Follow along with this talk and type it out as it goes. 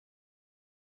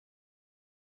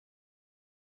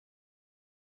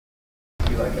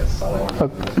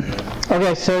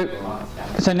Okay, so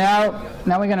now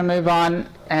we're going to move on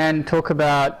and talk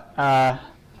about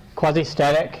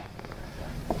quasi-static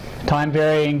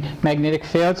time-varying magnetic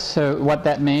fields. So what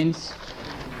that means,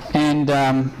 and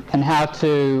how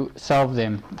to solve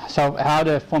them. So how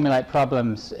to formulate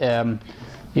problems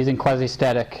using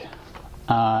quasi-static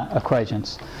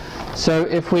equations. So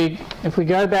if we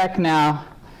go back now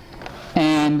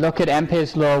and look at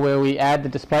Ampere's law, where we add the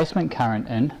displacement current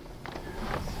in.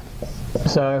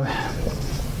 So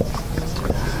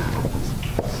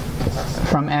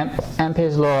from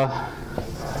Ampere's law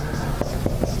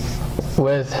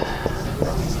with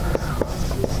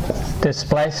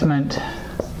displacement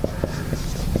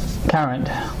current,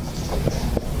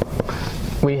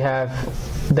 we have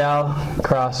del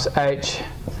cross H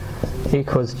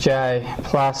equals J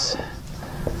plus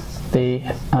the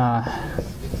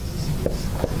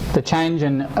change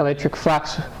in electric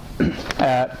flux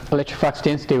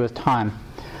density with time.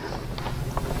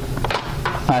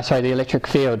 Sorry, the electric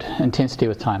field intensity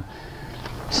with time.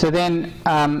 So then,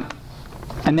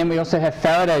 and then we also have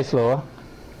Faraday's law.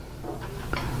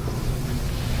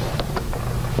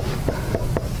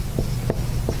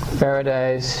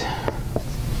 Faraday's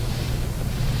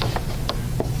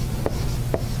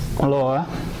law,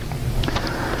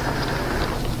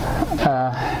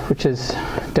 which is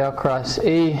del cross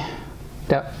E,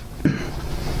 del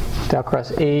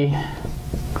cross E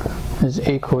is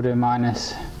equal to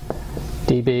minus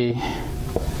dB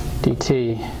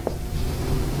dt.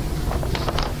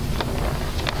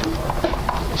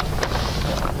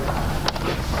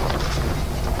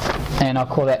 And I'll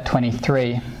call that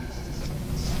 23.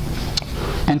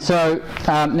 And so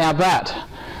now that,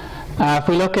 if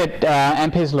we look at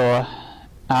Ampere's law,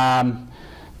 the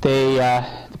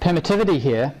permittivity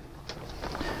here,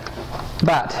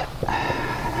 but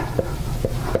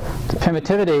the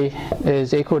permittivity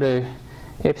is equal to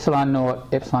epsilon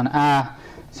naught epsilon r.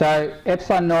 So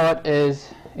epsilon naught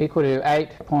is equal to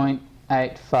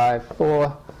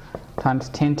 8.854 times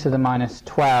 10 to the minus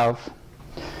 12,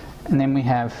 and then we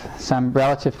have some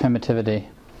relative permittivity.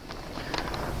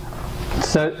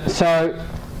 So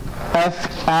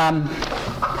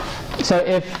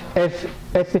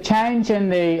if the change in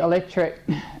the electric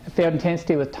field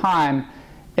intensity with time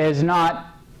is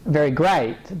not very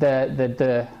great,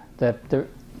 the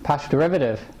partial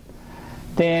derivative,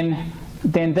 then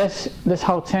this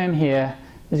whole term here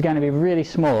is going to be really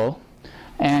small,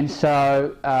 and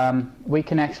so we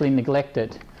can actually neglect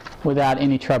it without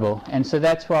any trouble. And so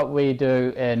that's what we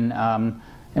do in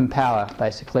power,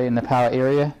 basically, in the power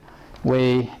area.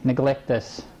 We neglect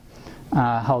this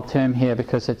whole term here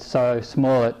because it's so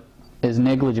small it is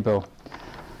negligible.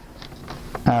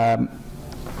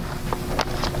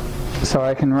 So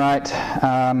I can write,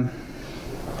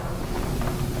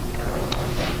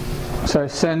 so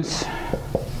since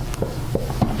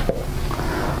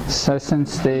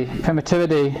the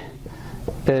permittivity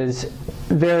is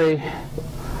very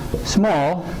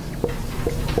small,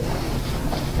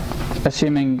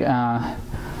 assuming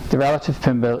the relative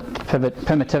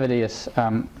permittivity is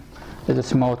a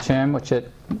small term, which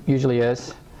it usually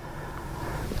is.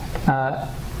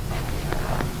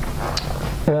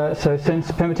 So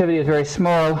since permittivity is very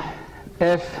small,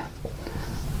 if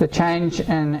the change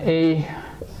in E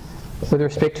with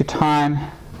respect to time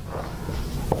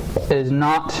is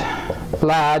not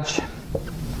large,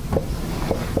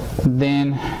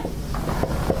 then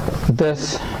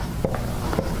this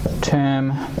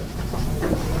term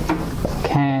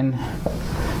can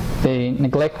be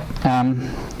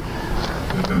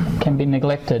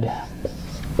neglected.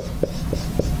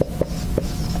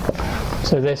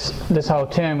 So this whole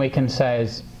term we can say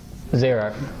is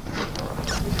 0.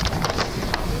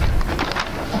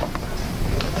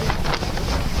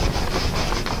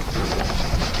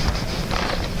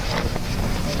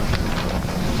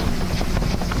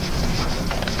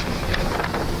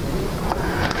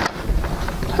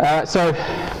 So,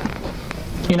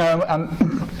 you know,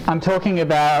 I'm talking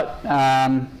about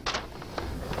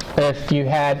if you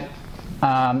had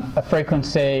a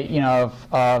frequency, you know,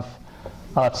 of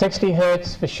 60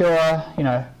 hertz for sure, you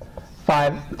know,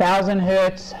 5,000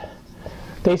 hertz,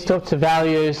 these sorts of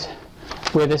values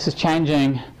where this is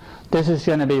changing, this is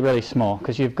going to be really small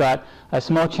because you've got a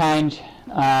small change,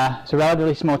 it's a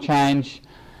relatively small change,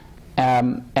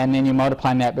 and then you're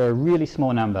multiplying that by a really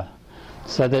small number.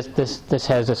 So this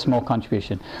has a small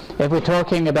contribution. If we're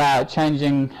talking about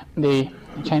changing E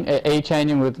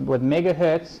changing with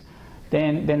megahertz,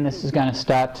 then this is going to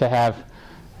start to have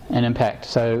an impact.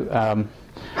 So,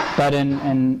 but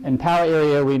in power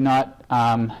area, we're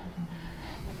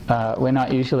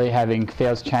not usually having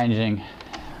fields changing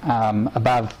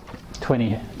above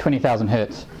 20,000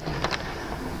 hertz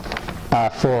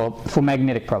for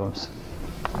magnetic problems.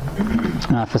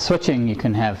 For switching, you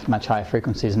can have much higher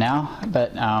frequencies now,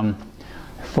 but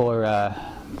for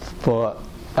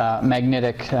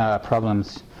magnetic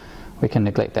problems, we can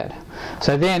neglect that.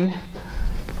 So then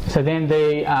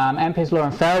the Ampere's law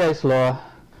and Faraday's law,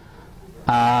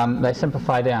 they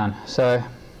simplify down. So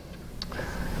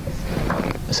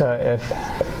if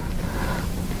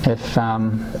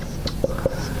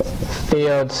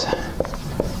fields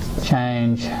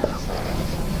change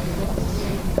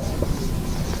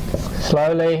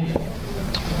slowly,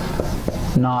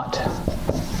 not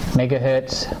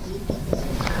megahertz,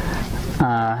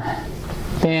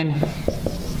 then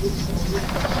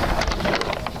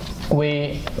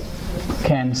we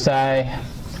can say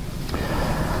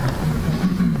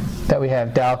that we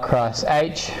have del cross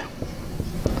H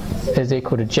is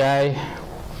equal to J,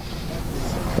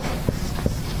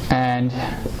 and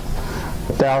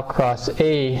del cross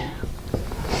E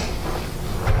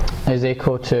is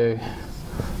equal to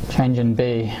change in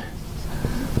B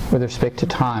with respect to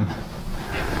time.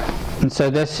 And so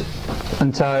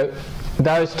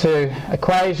those two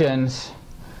equations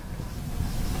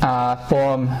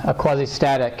form a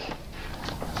quasi-static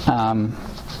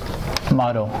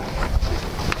model.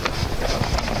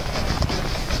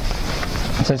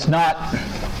 So it's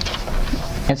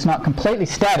not completely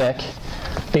static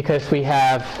because we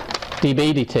have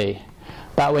dB dt,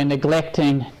 but we're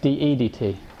neglecting dE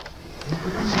dt.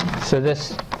 So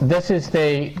this is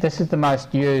the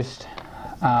most used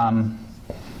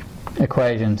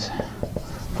equations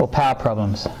for power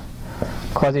problems.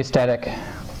 Quasi-static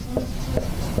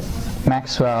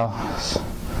Maxwell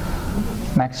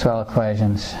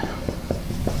equations.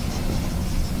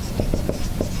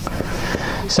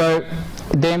 So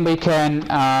then we can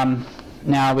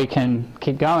now we can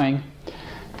keep going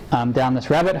down this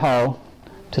rabbit hole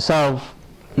to solve.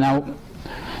 Now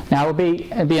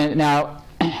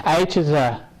H is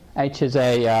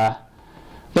a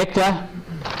vector.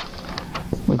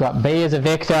 We've got B as a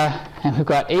vector, and we've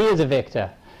got E as a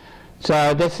vector.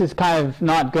 So this is kind of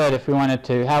not good if we wanted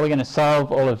to. How are we going to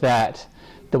solve all of that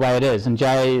the way it is? And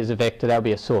J is a vector. That would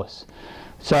be a source.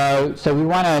 So we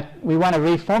want to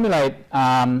reformulate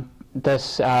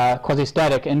this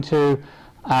quasi-static into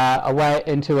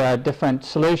a different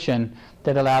solution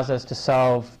that allows us to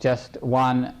solve just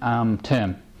one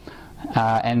term.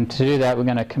 And to do that, we're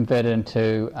going to convert it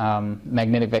into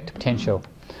magnetic vector potential,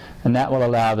 and that will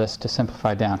allow this to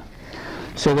simplify down.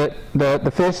 So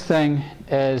the first thing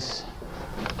is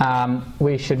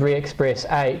we should re-express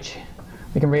H.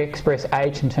 We can re-express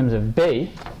H in terms of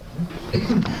B.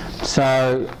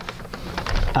 So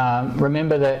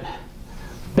remember that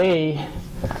B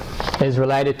is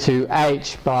related to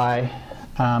H by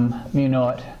mu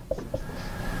naught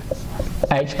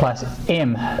H plus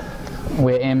M,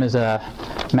 where M is a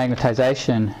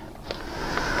magnetization.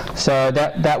 So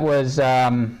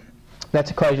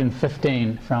that's equation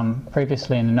 15 from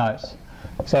previously in the notes.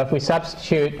 So if we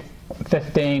substitute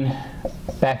 15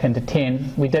 back into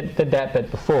 10, we did that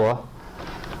bit before,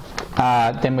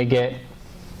 then we get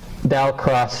del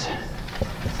cross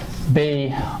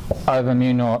B over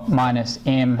mu naught minus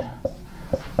M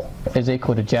is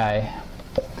equal to J,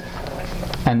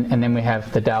 and then we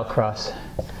have the del cross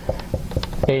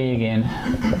E again.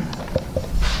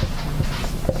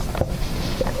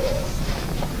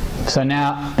 So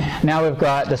now we've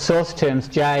got the source terms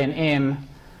J and M,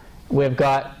 we've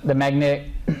got the magnetic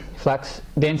flux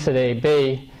density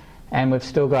B, and we've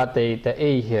still got the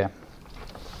E here.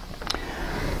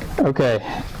 Okay,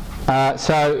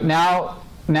 so now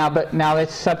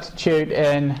let's substitute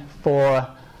in for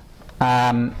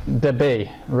the B.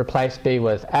 Replace B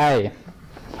with A.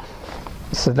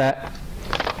 So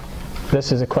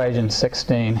this is equation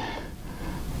 16,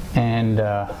 and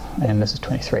this is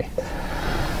 23.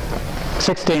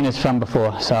 16 is from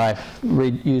before, so I've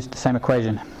reused the same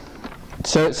equation.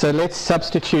 So let's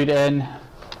substitute in.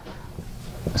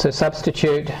 So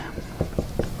substitute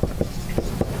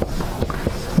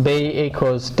B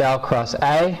equals del cross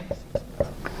A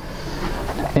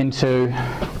into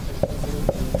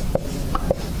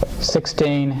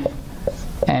 16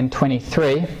 and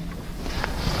 23,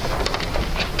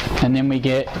 and then we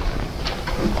get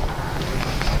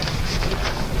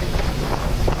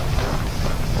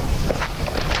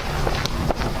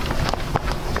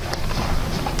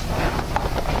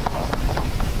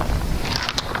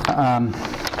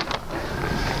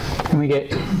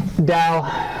del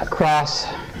cross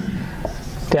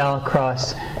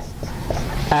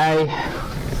A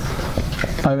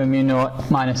over mu naught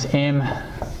minus M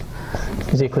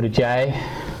is equal to J,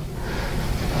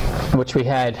 which we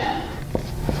had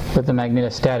with the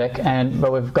magnetostatic,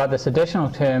 but we've got this additional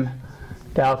term,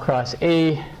 del cross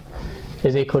E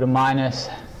is equal to minus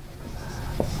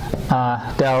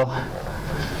del,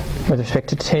 with respect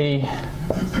to T,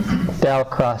 del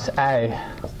cross A.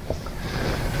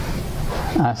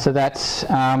 So that's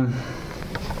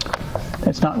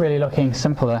not really looking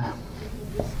simpler.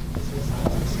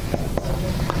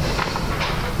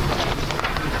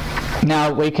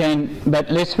 Now we can, but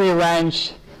let's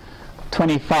rearrange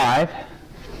 25.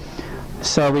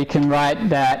 So we can write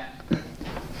that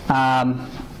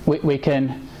we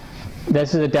can.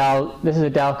 This is a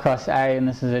del cross A, and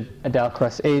this is a del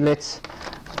cross E. Let's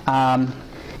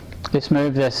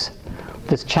move this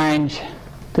change.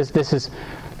 This del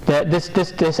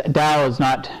is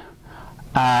not.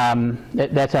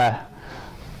 That's a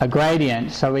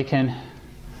gradient, so we can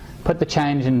put the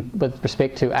change in with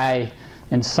respect to A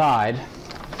inside,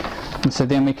 and so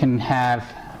then we can have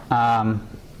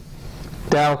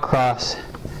del cross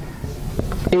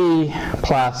E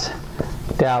plus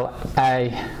del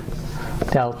A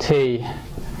del T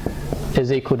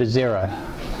is equal to 0.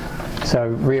 So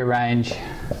rearrange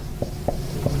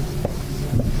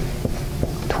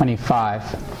 25,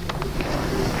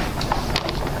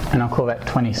 and I'll call that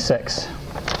 26.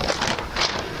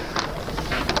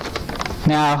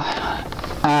 Now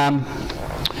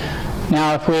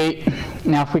if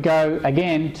we go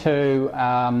again to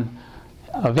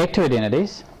vector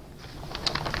identities,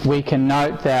 we can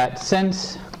note that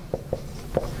since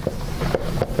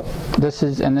this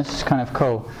is kind of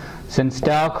cool, since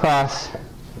del cross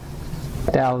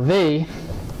del V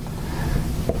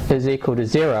is equal to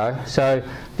 0, so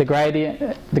the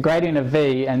gradient of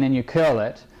V, and then you curl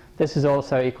it, this is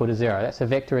also equal to 0. That's a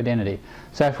vector identity.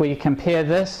 So if we compare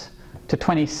this to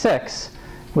 26,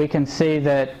 we can see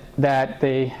that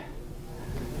the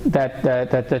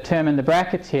term in the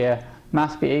brackets here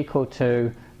must be equal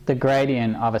to the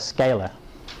gradient of a scalar,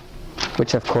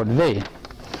 which I've called V.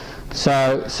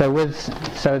 So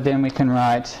then we can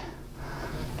write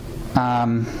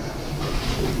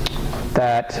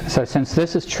that. So since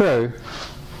this is true,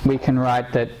 we can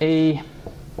write that E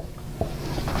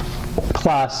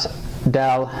plus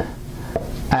del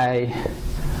A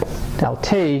del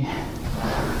T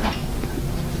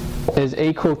is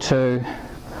equal to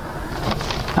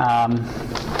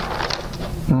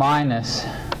minus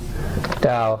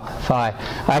del phi.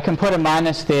 I can put a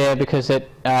minus there because it,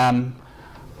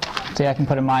 see, I can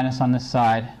put a minus on this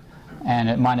side, and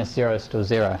at minus 0 is still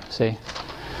 0, see?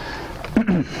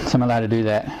 So I'm allowed to do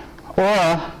that.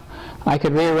 Or I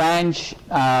could rearrange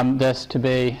this to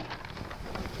be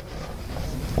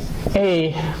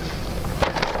E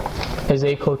is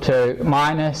equal to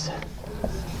minus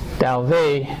del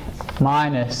V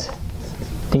minus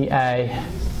dA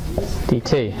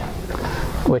dt,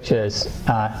 which is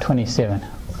 27.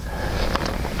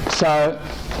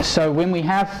 So when we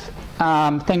have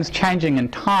things changing in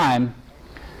time,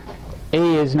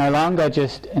 E is no longer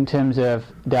just in terms of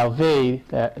del V,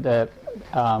 the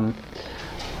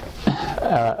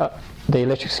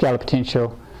electric scalar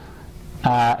potential.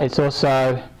 It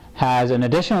also has an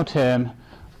additional term,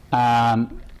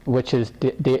 which is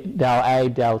del A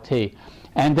del T,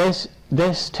 and this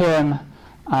term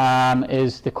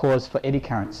is the cause for eddy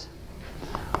currents.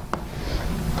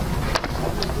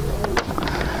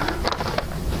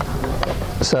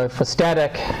 So for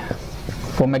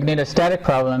magnetostatic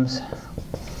problems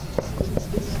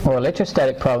or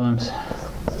electrostatic problems,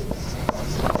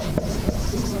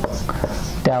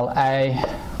 del A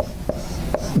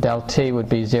del T would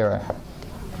be 0.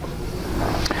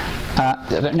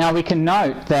 Now we can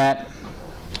note that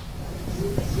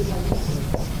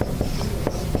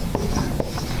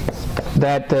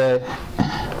the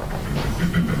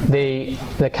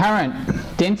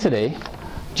current density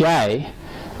J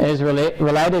is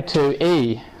related to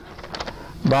E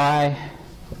by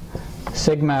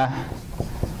sigma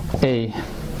E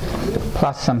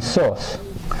plus some source.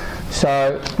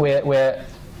 So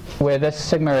where this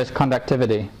sigma is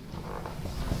conductivity,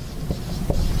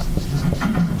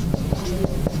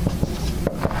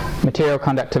 material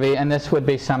conductivity, and this would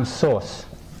be some source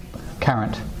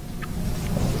current.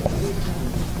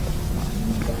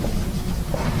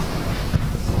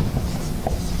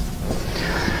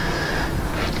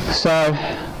 So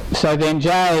then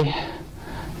J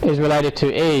is related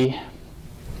to E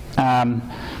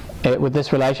with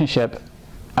this relationship,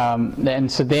 and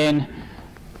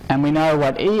we know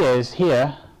what E is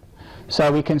here,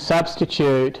 so we can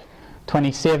substitute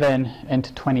 27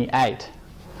 into 28.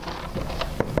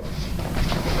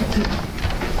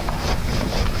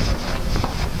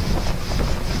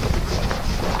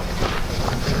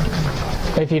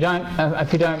 If you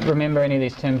don't remember any of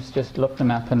these terms, just look them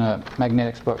up in a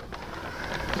magnetics book.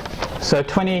 So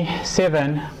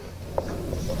 27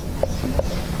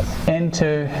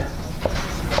 into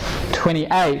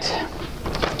 28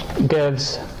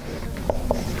 gives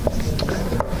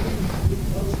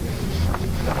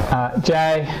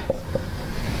J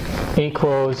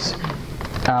equals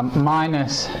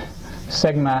minus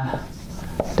sigma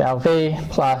del V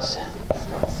plus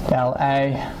del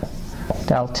A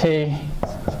del T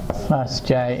plus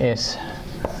JS.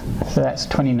 So that's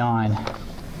 29.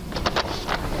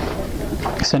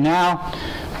 So now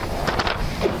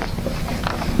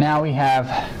we have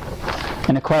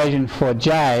an equation for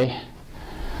J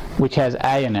which has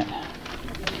A in it.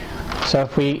 So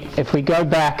if we go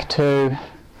back to,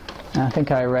 I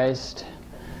think I erased,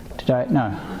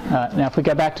 now if we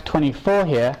go back to 24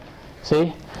 here,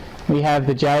 see, we have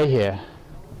the J here,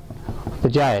 the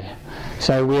J.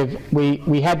 So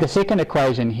we had the second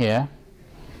equation here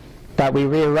that we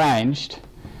rearranged,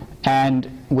 and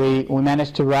we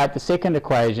managed to write the second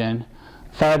equation,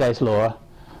 Faraday's law,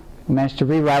 we managed to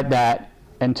rewrite that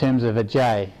in terms of a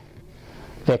J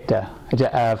vector,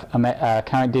 of a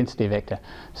current density vector.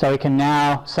 So we can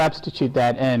now substitute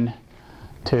that in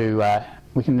to,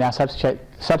 we can now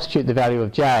substitute the value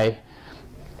of J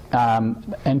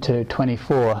into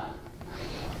 24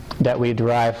 that we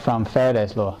derive from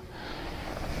Faraday's law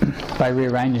by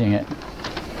rearranging it.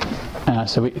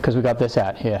 Because we got this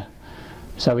out here.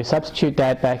 So we substitute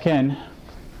that back in,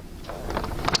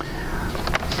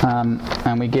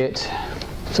 and we get,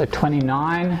 so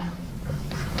 29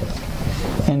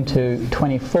 into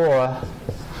 24,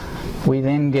 we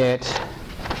then get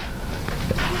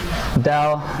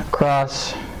del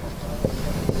cross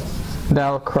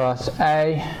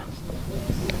A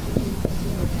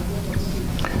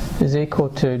is equal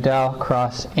to del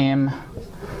cross M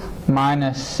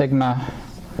minus sigma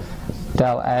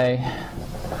del A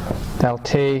del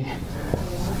T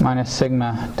minus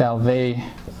sigma del V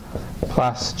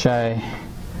plus J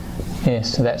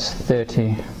S. So that's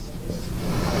 30.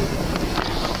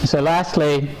 So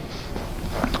lastly,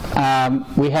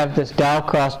 we have this del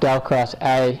cross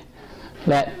A.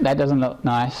 That doesn't look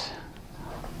nice.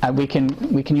 We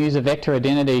can use a vector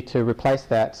identity to replace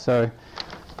that. So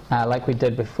like we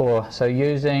did before. So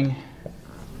using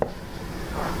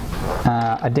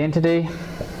identity,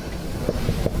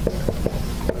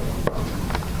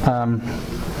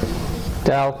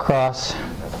 del cross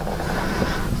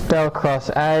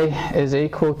A is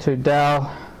equal to del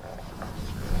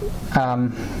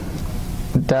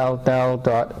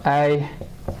dot A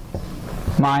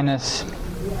minus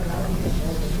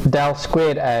del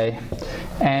squared A,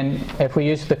 and if we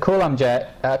use the Coulomb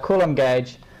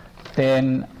gauge,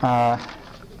 then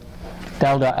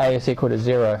del dot A is equal to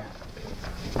 0.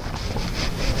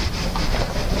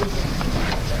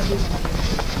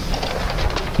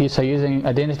 So using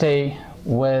identity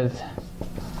with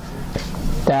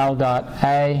del dot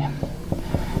A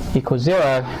equals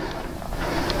 0,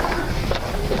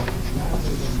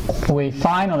 we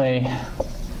finally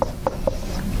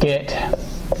get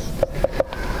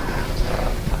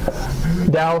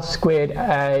del squared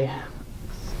A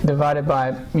divided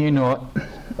by mu naught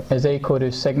is equal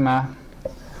to sigma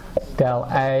del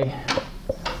A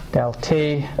del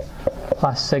T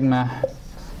plus sigma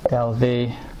del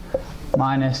V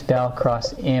minus del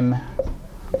cross M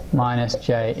minus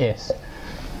JS.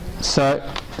 So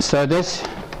this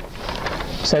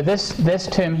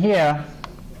term here,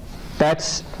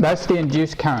 that's the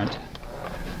induced current.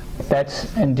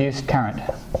 That's induced current.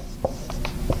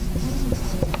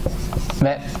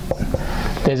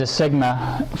 There's a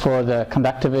sigma for the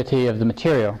conductivity of the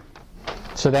material.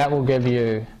 So that will give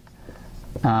you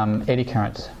eddy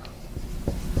currents,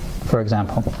 for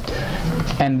example.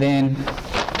 And then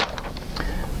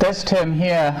this term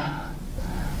here,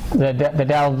 the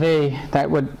del V, that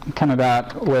would come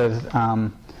about with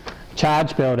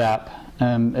charge buildup,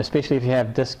 especially if you have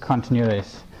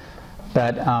discontinuities.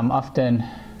 But often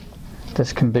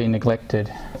this can be neglected.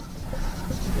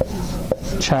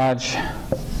 Charge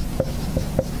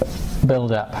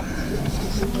buildup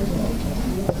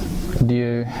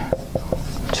due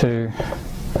to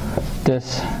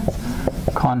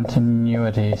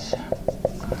discontinuities.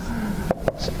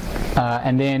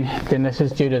 And then this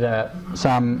is due to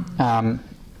some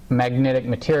magnetic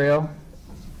material.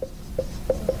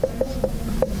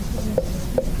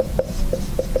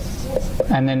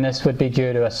 And then this would be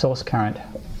due to a source current.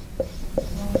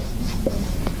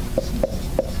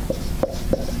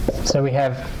 So we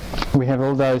have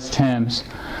all those terms.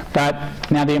 But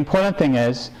now the important thing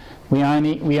is we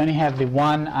only have the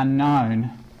one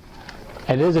unknown.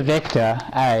 It is a vector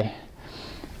A,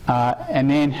 and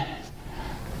then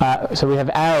so we have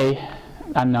A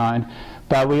unknown,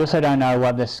 but we also don't know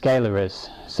what the scalar is.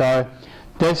 So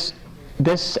this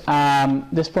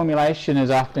formulation is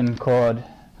often called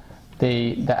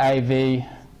the AV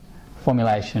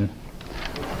formulation.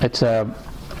 It's a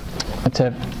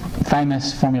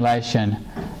famous formulation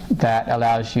that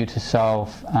allows you to solve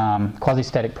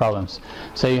quasi-static problems.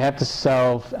 So you have to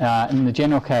solve, in the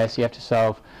general case, you have to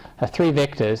solve 3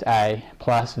 vectors A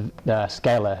plus the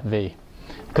scalar V,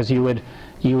 because you would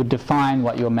define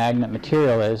what your magnet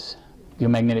material is, your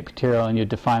magnetic material, and you'd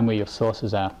define where your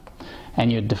sources are,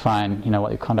 and you'd define,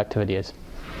 what your conductivity is.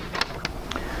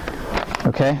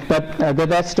 Okay, but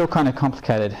that's still kind of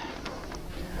complicated.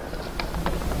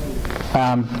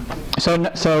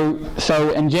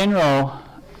 So in general,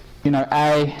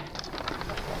 A,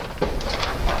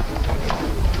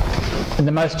 in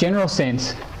the most general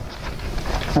sense,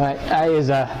 right, A is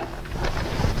a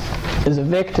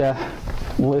vector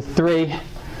with 3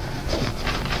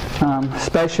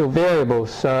 spatial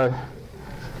variables. So,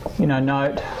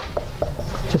 note,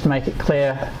 just make it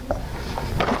clear,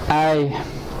 A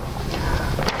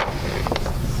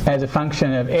as a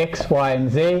function of x, y, and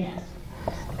z,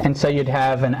 and so you'd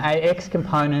have an AX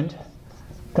component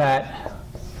that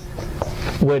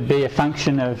would be a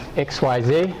function of x, y,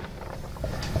 z,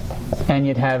 and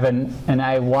you'd have an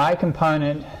AY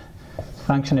component,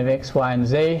 function of x, y, and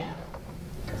z,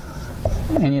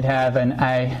 and you'd have an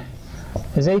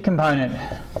AZ component,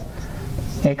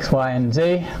 x, y, and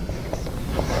z.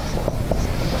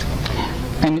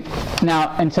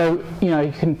 And so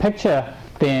you can picture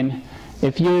then,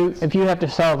 if you have to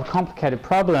solve a complicated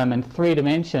problem in 3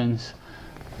 dimensions,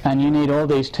 and you need all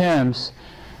these terms,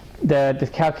 the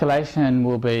calculation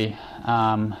will be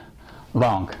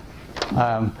long.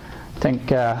 I think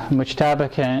Mujtaba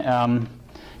can,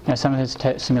 some of his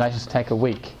simulations take a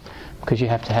week, because you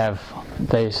have to have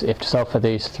these, you have to solve for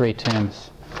these 3 terms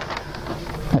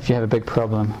if you have a big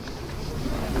problem.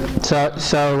 So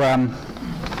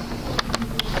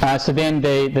then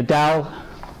the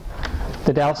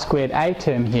del squared A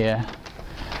term here,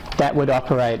 that would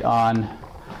operate on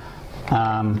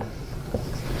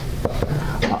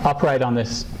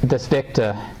this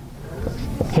vector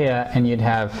here, and you'd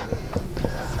have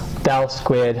del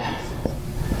squared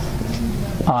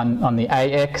on the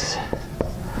AX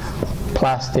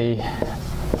plus the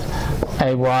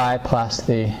AY plus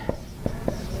the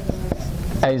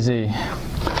AZ.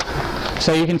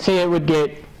 So you can see it would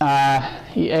get,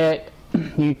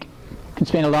 you can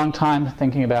spend a long time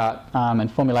thinking about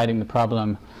and formulating the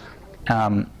problem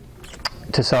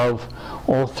to solve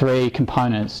all 3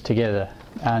 components together,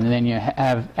 and then you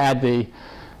add the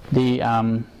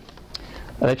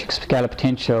electric scalar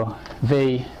potential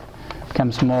V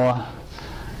becomes more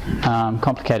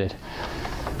complicated.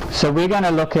 So we're going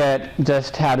to look at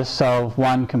just how to solve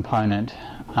one component,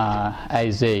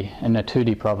 AZ, in a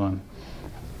 2D problem,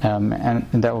 and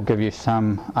that will give you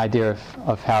some idea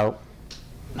of how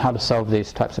to solve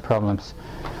these types of problems.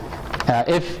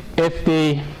 If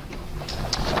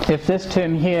this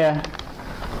term here,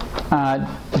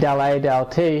 del A, del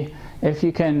T, if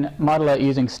you can model it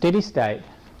using steady state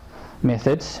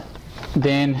methods,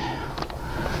 then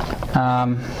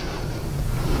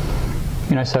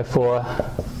so for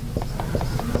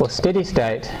steady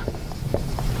state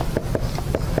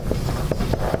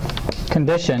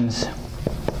conditions,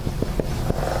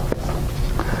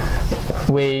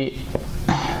 we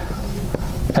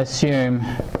assume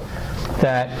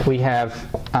that we have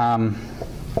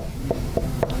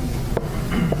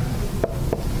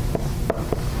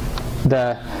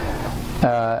the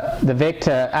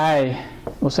vector A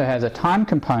also has a time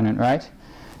component, right?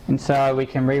 And so we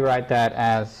can rewrite that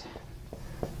as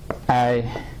A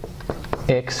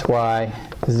x, y,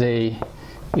 z,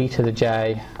 e to the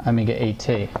j, omega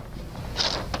et.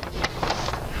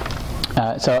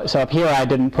 So up here I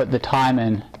didn't put the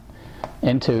time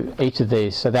into each of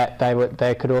these, so that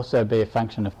they could also be a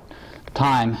function of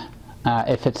time.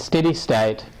 If it's steady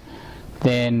state,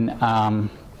 then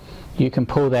you can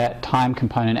pull that time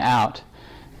component out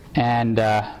and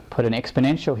put an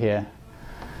exponential here,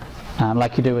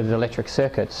 like you do with electric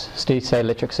circuits, steady state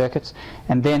electric circuits,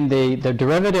 and then the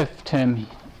derivative term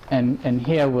in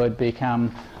here would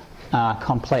become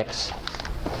complex.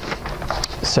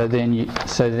 So then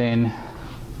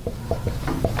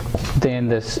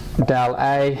this del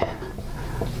A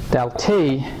del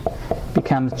T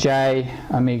becomes J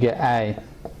omega A,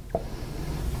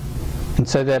 and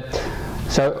so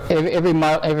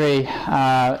every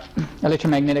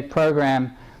electromagnetic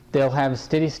program, they'll have a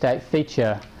steady state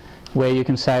feature where you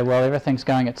can say, well, everything's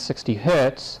going at 60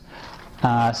 hertz,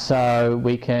 so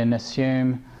we can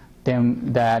assume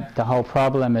then that the whole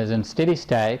problem is in steady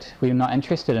state. We're not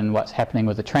interested in what's happening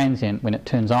with the transient when it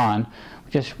turns on.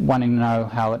 We're just wanting to know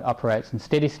how it operates in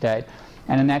steady state.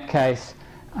 And in that case,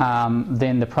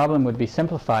 then the problem would be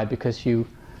simplified, because you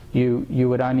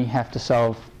would only have to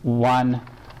solve one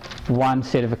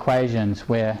set of equations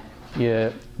where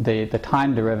the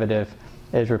time derivative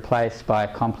is replaced by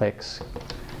a complex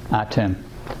term.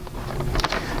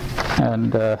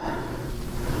 And we'll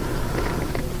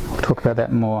talk about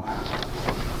that more.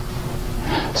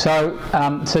 So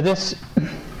this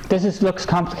looks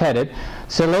complicated.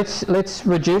 So let's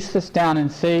reduce this down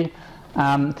and see.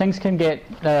 Things get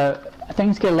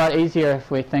a lot easier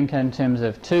if we think in terms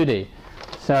of 2D.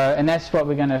 So, and that's what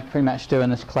we're going to pretty much do in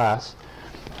this class.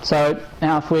 So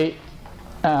now if we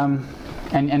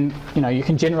and you know, you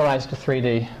can generalize to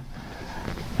 3D,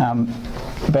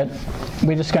 but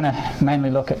we're just going to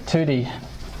mainly look at 2D.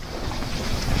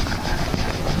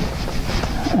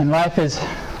 And life is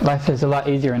a lot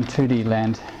easier in 2D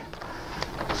land.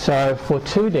 So for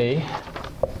 2D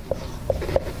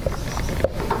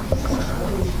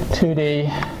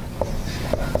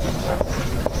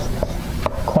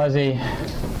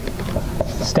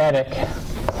quasi-static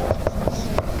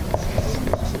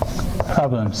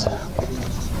problems.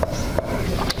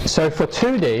 So for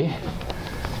 2D,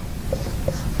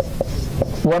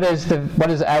 what is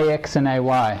AX and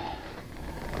AY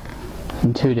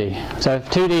in 2D? So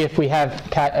 2D, if we have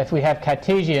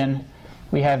Cartesian,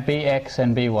 we have BX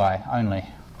and BY only.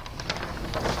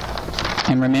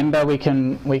 And remember, we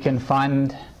can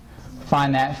find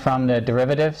that from the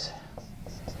derivatives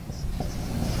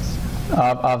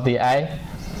of the A.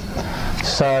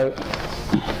 So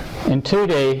in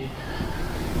 2D,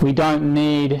 we don't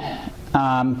need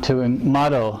to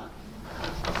model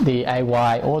the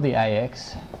AY or the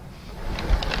AX,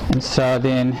 and so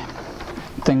then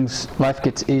life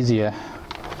gets easier.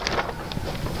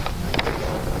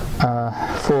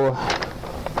 For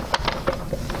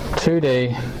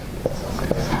 2D,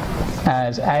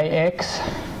 as AX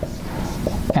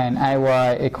and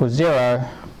AY equals 0,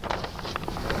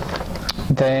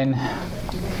 then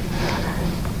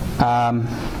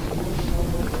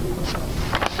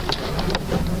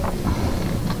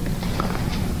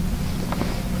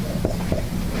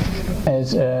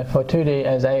for 2D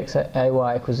as AX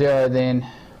AY equals 0, then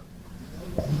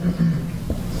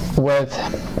with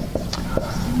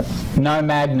no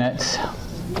magnets,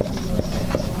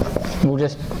 we'll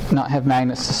just not have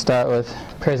magnets to start with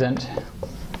present.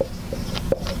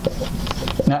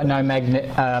 No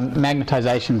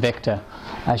magnetization vector,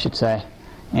 I should say,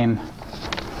 M.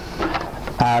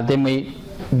 Then we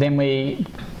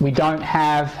don't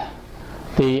have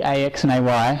the AX and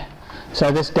AY. So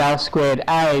this del squared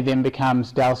A then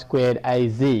becomes del squared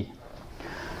AZ.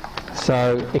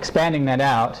 So expanding that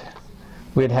out,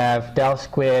 we'd have del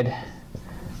squared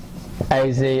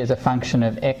AZ as a function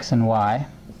of X and Y,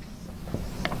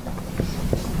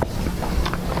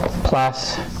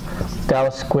 plus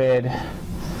del squared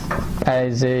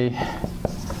AZ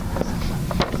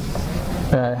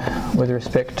with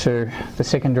respect to the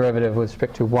second derivative with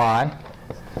respect to Y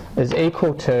is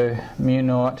equal to mu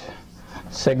naught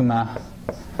sigma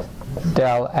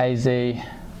del AZ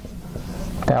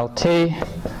del T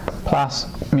plus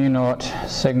mu naught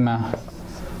sigma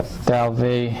del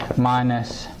V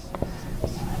minus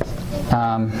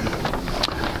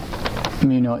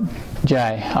mu naught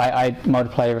J. I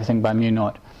multiply everything by mu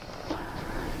naught.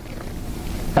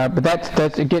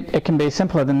 But it can be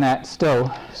simpler than that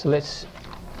still. So let's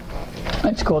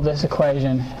call this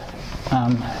equation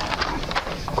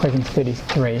equation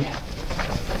 33.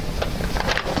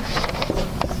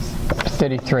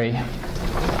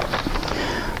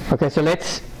 Okay, so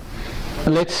let's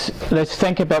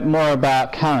think a bit more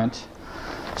about current.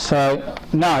 So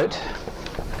note,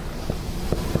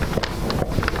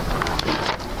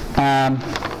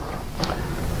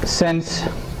 since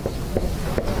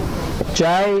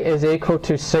J is equal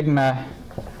to sigma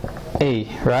E,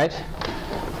 right?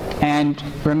 And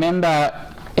remember,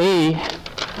 E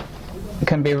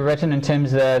can be written in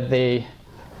terms of the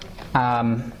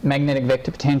magnetic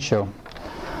vector potential.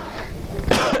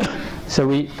 So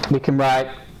we can write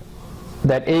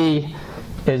that E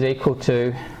is equal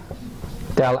to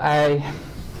del A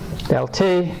del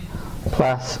T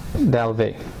plus del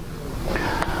V.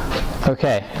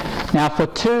 Okay. Now for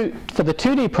the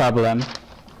 2D problem,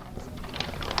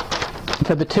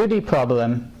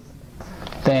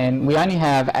 then we only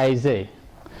have AZ.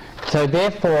 So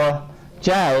therefore,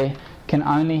 J can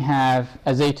only have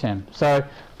a Z term. So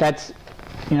that's,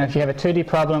 you know, if you have a 2D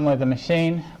problem with a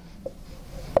machine,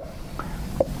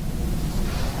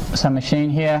 some machine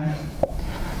here,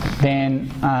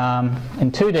 then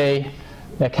in 2D,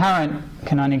 the current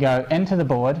can only go into the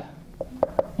board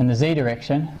in the Z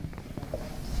direction,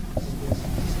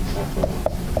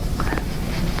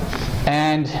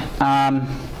 and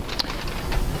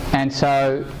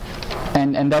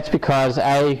that's because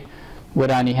A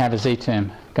would only have a Z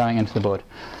term going into the board.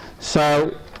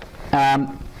 So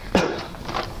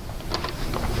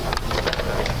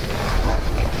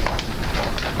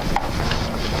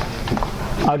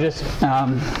I'll just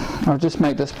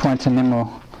make this point and then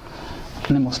we'll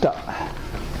stop.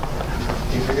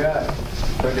 You forgot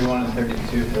 31 and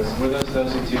 32. Were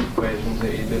those the two equations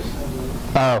that you just?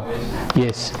 Oh,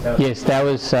 yes, yes, that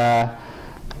was that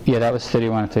was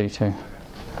 31 and 32.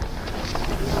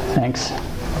 Thanks.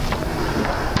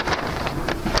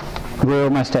 We're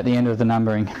almost at the end of the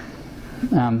numbering.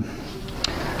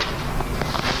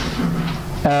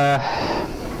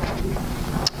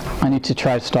 I need to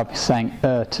try to stop saying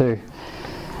too.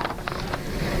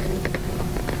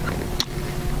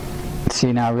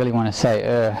 See, now I really want to say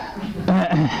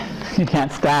You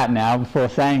can't start now before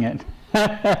saying it.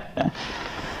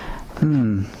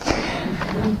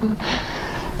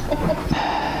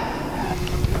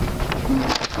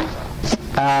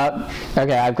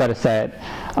 Okay, I've got to say it.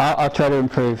 I'll try to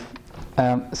improve.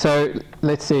 So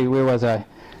let's see, where was I?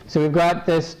 So we've got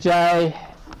this J.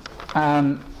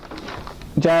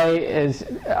 J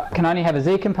can only have a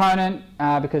Z component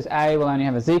because A will only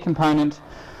have a Z component.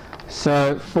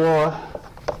 So for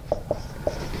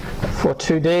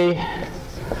 2D,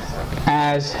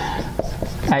 as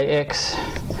AX,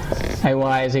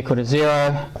 AY is equal to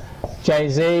 0,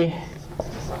 JZ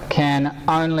can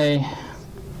only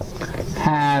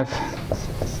have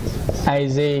a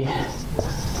Z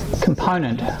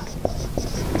component.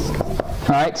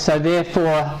 Right, so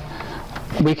therefore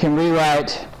we can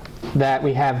rewrite that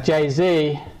we have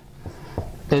JZ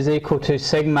is equal to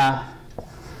sigma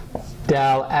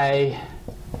del A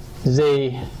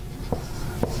Z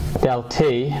del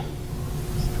T.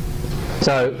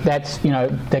 So that's,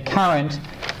 the current,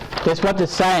 that's what they're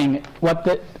saying,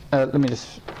 let me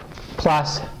just,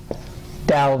 plus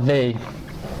del V.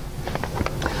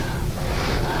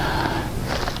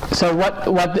 So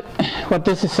what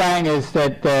this is saying is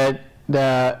that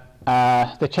the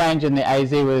change in the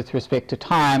AZ with respect to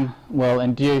time will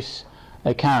induce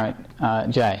a current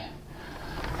J.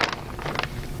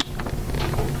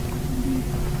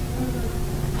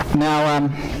 Now,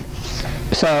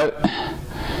 so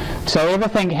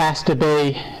everything has to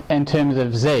be in terms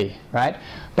of Z, right?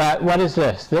 But what is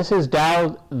this? This is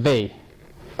del V.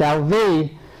 Del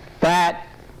V, that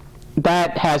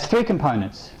has three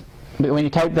components. When you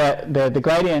take the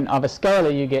gradient of a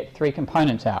scalar, you get three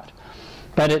components out.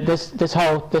 But this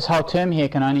whole term here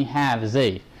can only have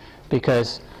Z,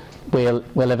 because we're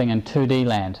living in 2D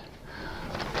land.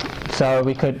 So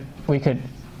we could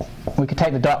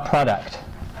take the dot product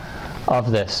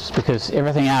of this, because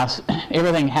everything has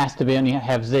to be only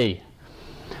have Z.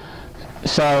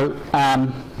 So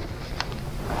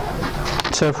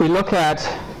if we look at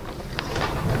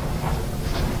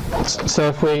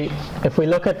if we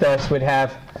look at this, we'd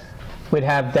have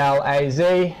del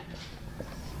AZ,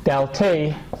 del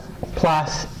T,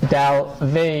 plus del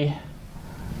V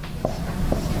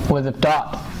with a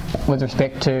dot with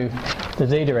respect to the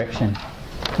Z direction.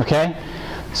 Okay,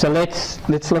 so let's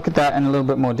look at that in a little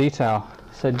bit more detail.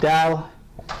 So del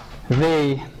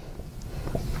V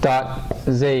dot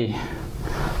Z,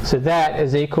 so that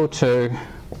is equal to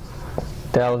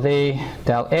del V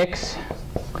del X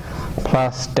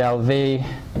plus del V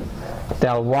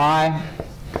del Y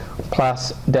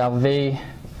plus del V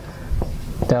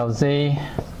del Z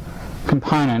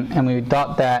component, and we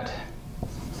dot that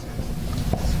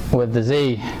with the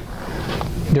Z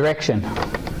direction.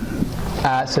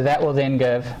 So that will then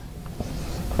give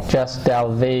just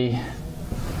del V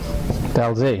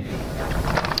del Z.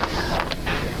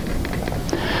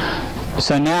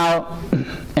 So now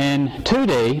in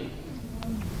 2D,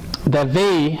 the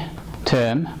V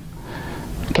term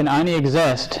can only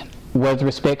exist with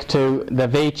respect to the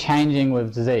V changing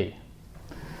with Z.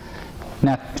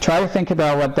 Now try to think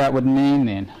about what that would mean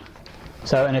then.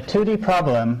 So in a 2D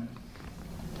problem,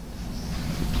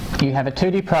 you have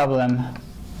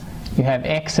you have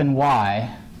X and Y.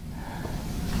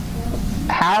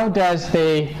 How does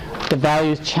the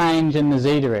values change in the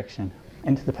Z direction?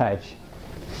 Into the page.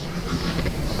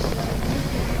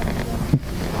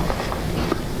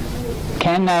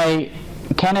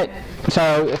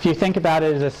 So if you think about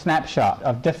it as a snapshot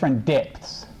of different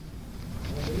depths,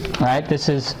 right? This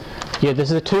is a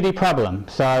 2D problem.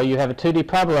 So you have a 2D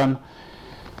problem.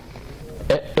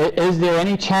 Is there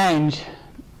any change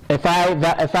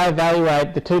if I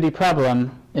evaluate the 2D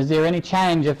problem, is there any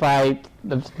change if I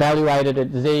evaluated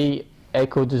at z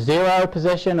equal to 0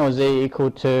 position or z equal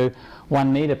to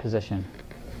 1 meter position?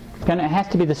 It has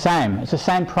to be the same. It's the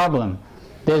same problem.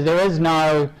 There is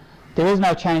no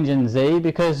change in z,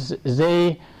 because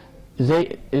z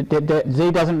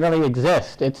doesn't really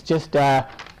exist. It's just a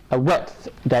width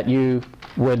that you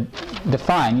would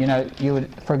define. You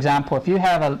would, for example, if you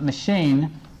have a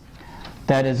machine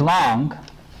that is long,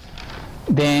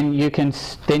 then you can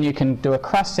do a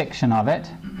cross section of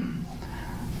it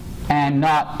and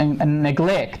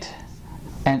neglect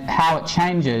how it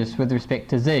changes with respect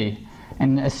to z,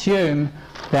 and assume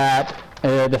that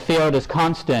the field is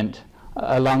constant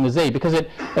along the z, because a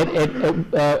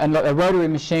rotary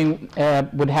machine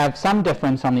would have some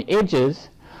difference on the edges,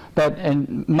 but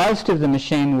most of the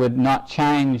machine would not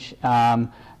change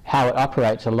how it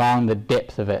operates along the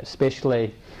depth of it,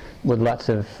 especially with lots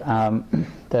of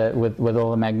with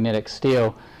all the magnetic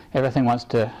steel. Everything wants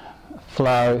to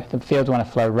flow. The fields want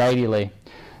to flow radially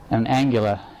and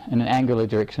in an angular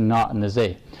direction, not in the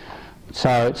z.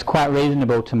 So it's quite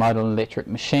reasonable to model an electric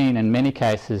machine in many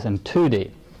cases in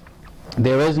 2D.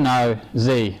 There is no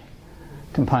z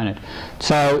component.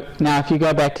 So now if you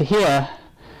go back to here,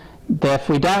 if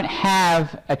we don't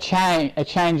have a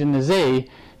change in the z,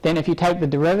 then if you take the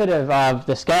derivative of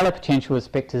the scalar potential with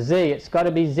respect to z, it's got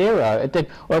to be 0.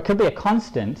 Or it could be a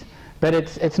constant, but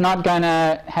it's not going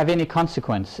to have any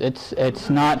consequence. It's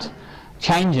not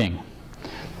changing.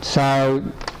 So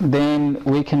then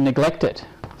we can neglect it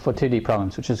for 2D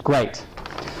problems, which is great.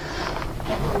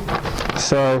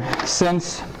 So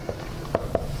since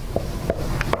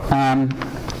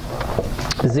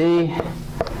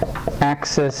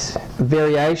z-axis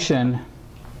variation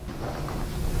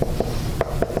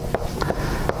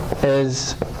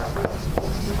is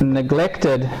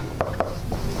neglected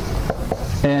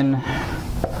in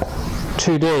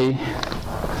 2D,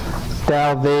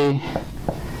 del v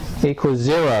equals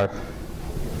 0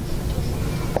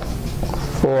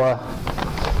 for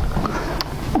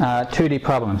 2D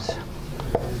problems.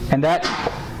 And that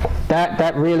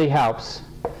really helps,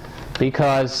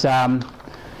 because then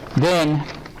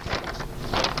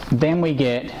we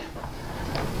get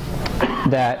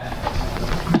that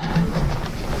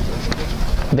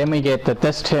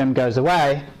this term goes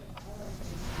away.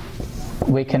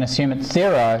 We can assume it's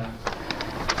 0,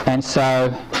 and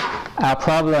so our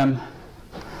problem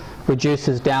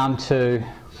reduces down to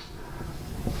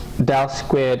del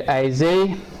squared az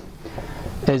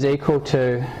is equal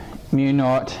to mu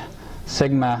naught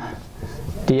sigma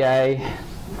dA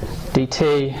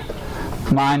dt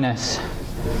minus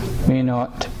mu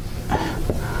naught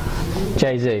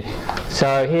jz.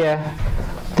 So here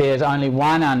there's only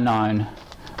one unknown,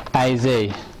 az,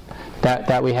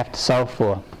 that we have to solve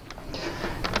for,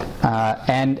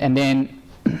 and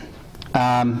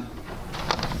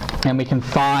we can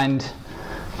find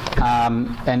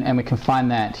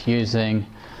that using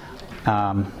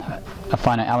a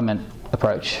finite element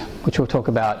approach, which we'll talk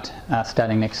about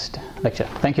starting next lecture.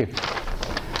 Thank you.